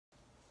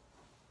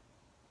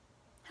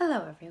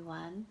Hello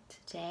everyone,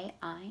 today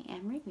I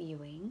am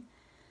reviewing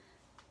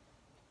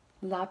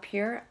La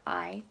Pure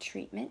Eye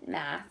Treatment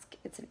Mask.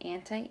 It's an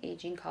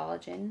anti-aging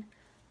collagen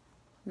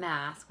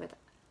mask with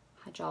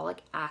hyaluronic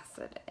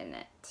acid in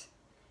it.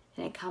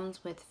 And it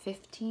comes with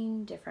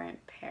 15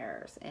 different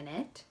pairs in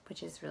it,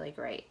 which is really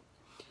great.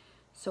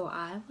 So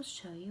I will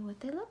show you what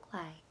they look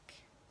like.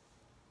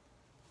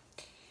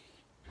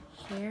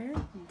 Here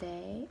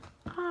they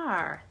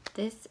are.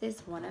 This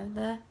is one of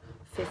the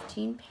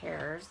 15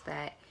 pairs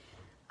that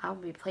I'll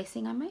be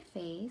placing on my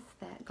face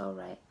that go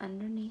right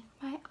underneath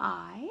my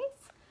eyes.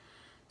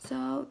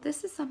 So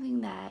this is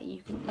something that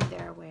you can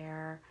either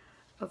wear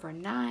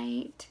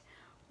overnight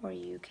or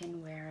you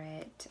can wear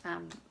it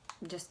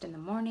just in the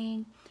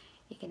morning.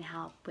 It can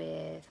help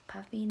with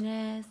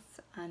puffiness,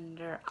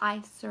 under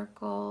eye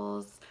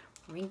circles,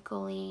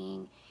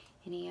 wrinkling,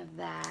 any of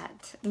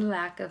that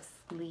lack of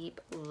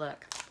sleep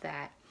look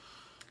that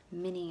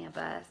many of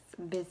us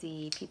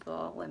busy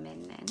people,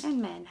 women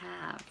and men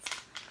have.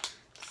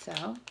 So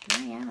here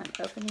I am, I'm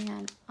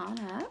opening on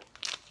up.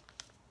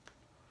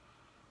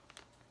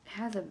 It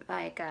has a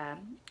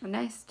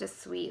nice,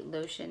 just sweet,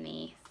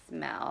 lotiony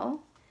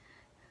smell.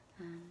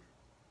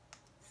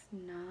 It's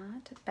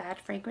not a bad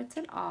fragrance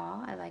at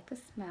all. I like the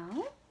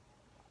smell.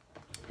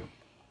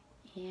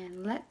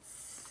 And let's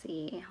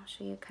see, I'll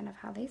show you kind of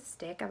how they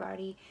stick. I've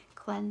already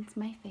cleansed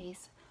my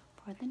face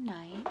for the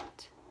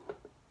night. And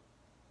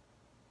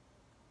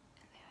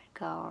they would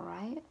go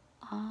right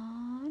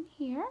on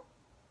here.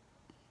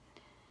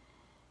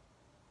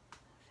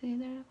 See,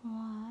 there's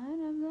one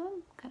of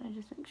them. Kind of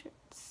just make sure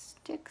it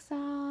sticks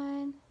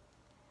on.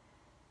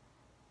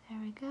 There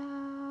we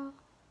go.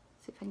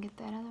 See if I can get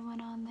that other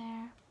one on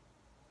there.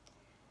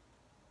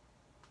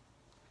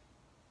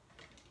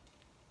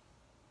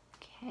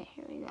 Okay,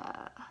 here we go.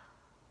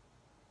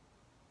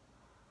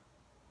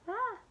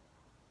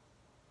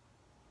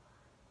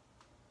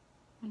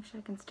 Make sure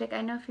I can stick.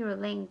 I know if you were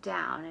laying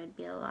down, it'd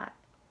be a lot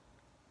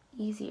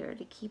easier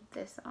to keep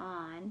this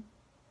on.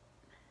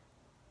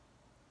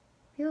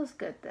 Feels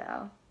good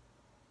though.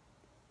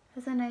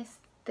 Has a nice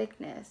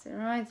thickness. It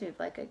reminds me of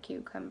like a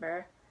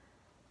cucumber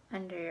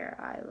under your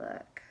eye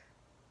look.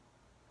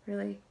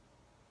 Really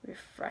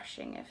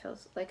refreshing. It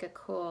feels like a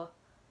cool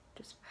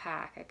just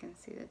pack. I can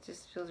see that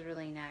just feels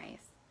really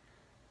nice.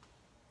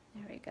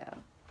 There we go.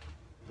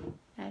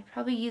 I'd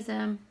probably use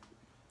them,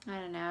 I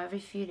don't know, every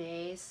few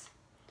days.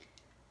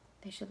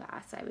 They should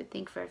last, I would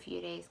think, for a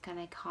few days. Kind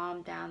of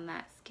calm down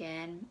that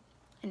skin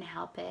and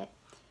help it.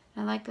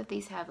 I like that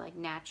these have like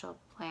natural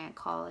plant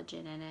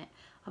collagen in it.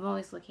 I'm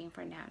always looking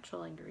for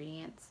natural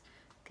ingredients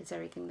because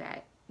everything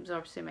that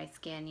absorbs through my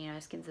skin, you know,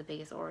 skin's the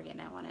biggest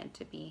organ. I want it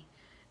to be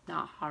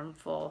not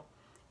harmful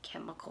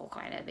chemical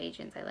kind of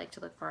agents. I like to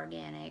look for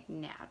organic,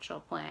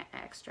 natural plant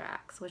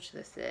extracts, which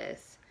this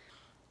is.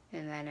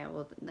 And then it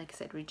will, like I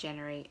said,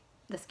 regenerate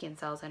the skin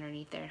cells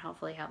underneath there and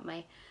hopefully help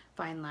my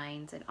fine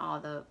lines and all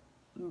the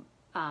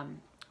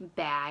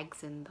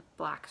bags and the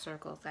black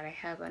circles that I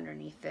have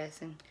underneath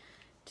this, and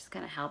just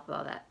gonna help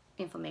all that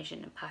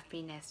inflammation and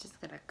puffiness,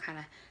 just gonna kind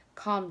of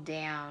calm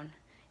down.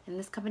 And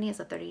this company has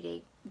a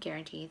 30-day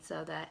guarantee,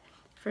 so that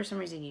if for some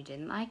reason you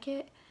didn't like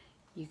it,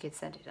 you could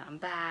send it on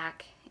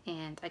back.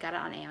 And I got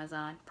it on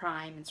Amazon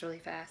Prime. It's really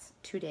fast,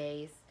 2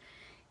 days,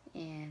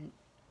 and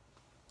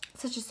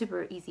such a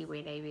super easy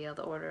way to be able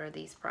to order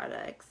these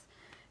products.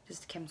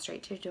 Just come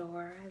straight to your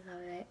door. I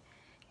love it.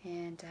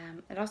 And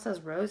it also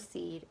has rose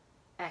seed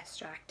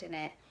extract in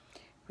it,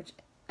 which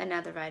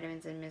another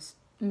vitamins and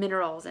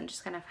minerals, and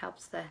just kind of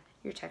helps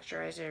your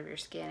texturizer of your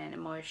skin, and it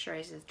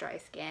moisturizes dry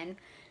skin,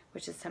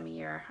 which is some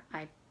of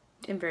I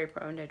am very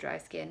prone to dry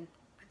skin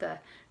with the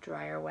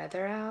drier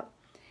weather out.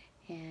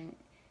 And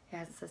it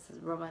has this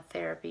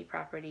aromatherapy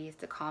properties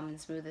to calm and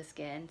smooth the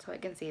skin, so I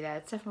can see that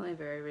it's definitely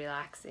very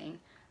relaxing.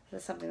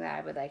 This is something that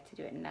I would like to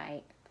do at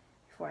night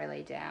before I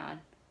lay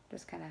down.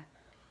 Just kind of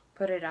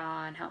put it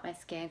on, help my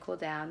skin cool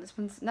down. This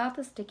one's not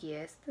the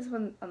stickiest. This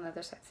one on the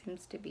other side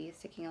seems to be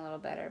sticking a little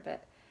better,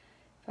 but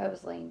if I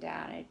was laying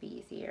down, it'd be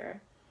easier.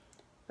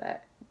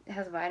 But it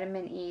has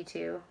vitamin E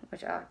too,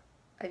 which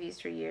I've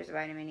used for years,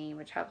 vitamin E,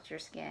 which helps your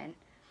skin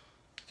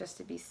just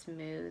to be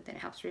smooth and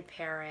helps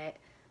repair it.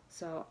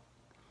 So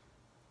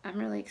I'm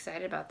really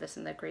excited about this,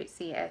 and the great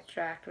sea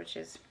extract, which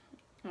is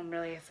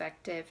really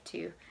effective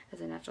too as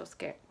a natural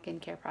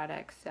skincare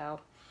product.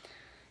 So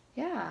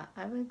yeah,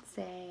 I would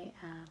say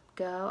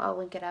I'll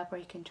link it up where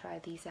you can try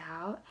these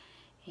out.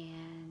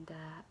 And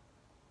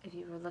if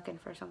you were looking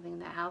for something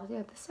that helps,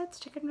 yeah, this set's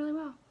sticking really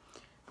well.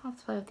 I'll have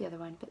to play with the other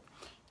one, but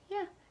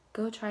yeah,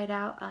 go try it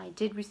out. I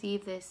did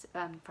receive this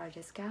for a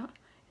discount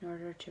in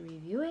order to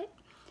review it,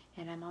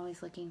 and I'm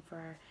always looking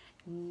for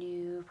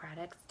new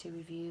products to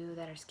review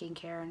that are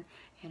skincare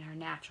and are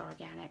natural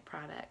organic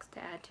products to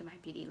add to my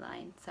beauty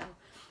line. So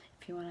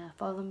if you want to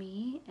follow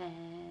me,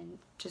 and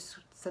just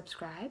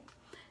subscribe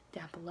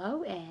down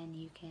below, and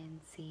you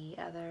can see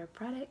other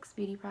products,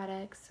 beauty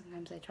products.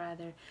 Sometimes I try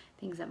other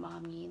things that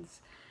mom needs,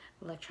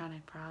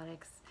 electronic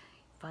products,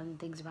 fun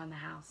things around the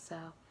house. So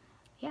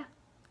yeah,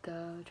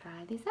 go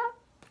try these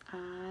out.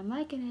 I'm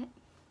liking it.